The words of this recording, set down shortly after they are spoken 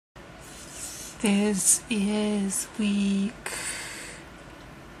This is week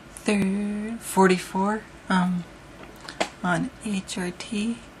 44 on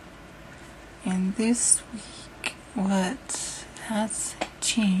HRT, and this week what has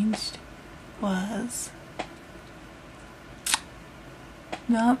changed was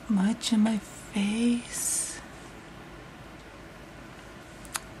not much in my face,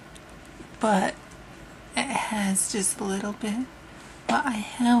 but it has just a little bit. What I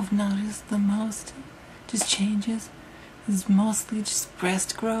have noticed the most just changes is mostly just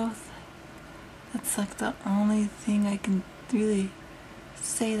breast growth. That's like the only thing I can really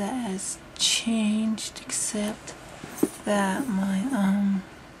say that has changed, except that my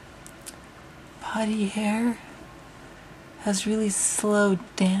body hair has really slowed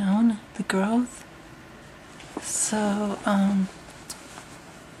down the growth. So I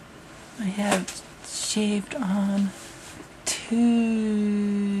have shaved on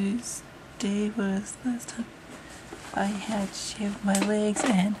Tuesday. What was last time? I had shaved my legs,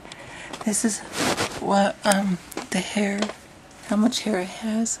 and this is what the hair, how much hair it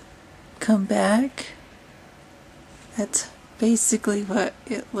has come back. That's basically what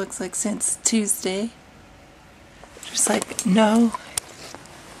it looks like since Tuesday. There's like no,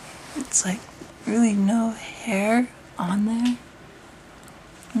 it's like really no hair on there.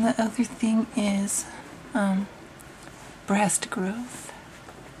 And the other thing is breast growth.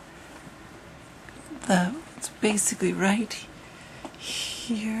 It's basically right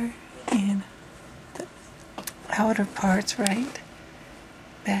here in the outer parts, right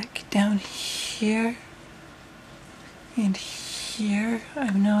back down here and here,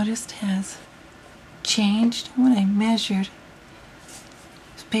 I've noticed has changed. When I measured,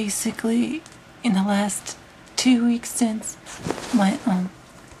 it's basically in the last 2 weeks since my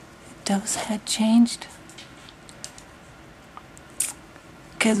dose had changed.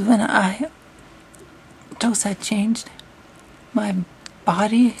 Because when dose had changed, my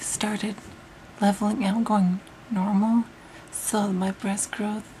body started leveling out, going normal. So my breast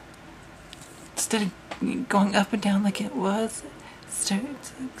growth, instead of going up and down like it was, started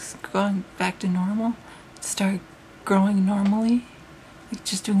going back to normal. It started growing normally, like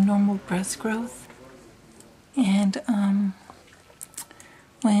just doing normal breast growth. And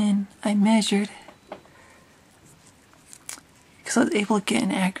when I measured, because I was able to get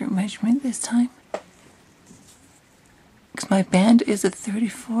an accurate measurement this time, because my band is a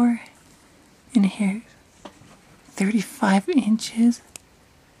 34 and here 35 inches.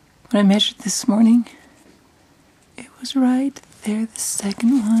 When I measured this morning, it was right there, the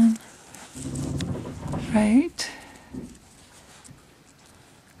second one, right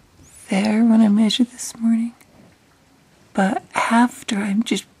there when I measured this morning. But after I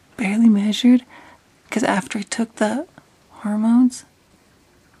just barely measured, because after I took the hormones,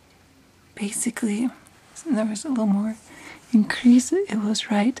 basically there was a little more increase. It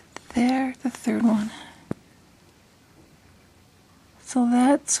was right there, the third one. So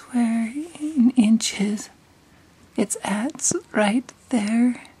that's where in inches it's at, right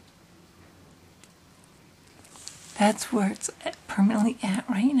there. That's where it's permanently at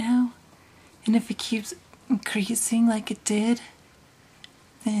right now. And if it keeps increasing like it did,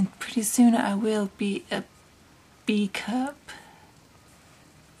 then pretty soon I will be a B cup.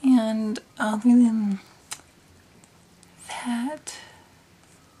 And other than that,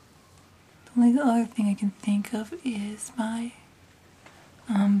 the only other thing I can think of is my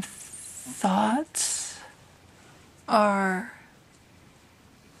thoughts are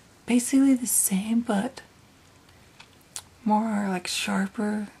basically the same, but more like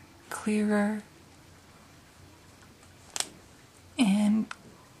sharper, clearer, and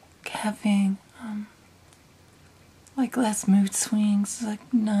having like less mood swings,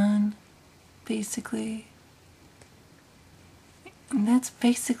 like none, basically. And that's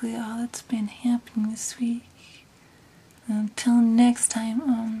basically all that's been happening this week. Until next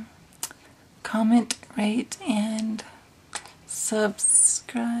time, comment, rate, and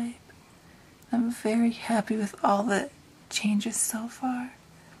subscribe. I'm very happy with all the changes so far.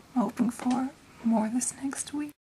 I'm hoping for more this next week.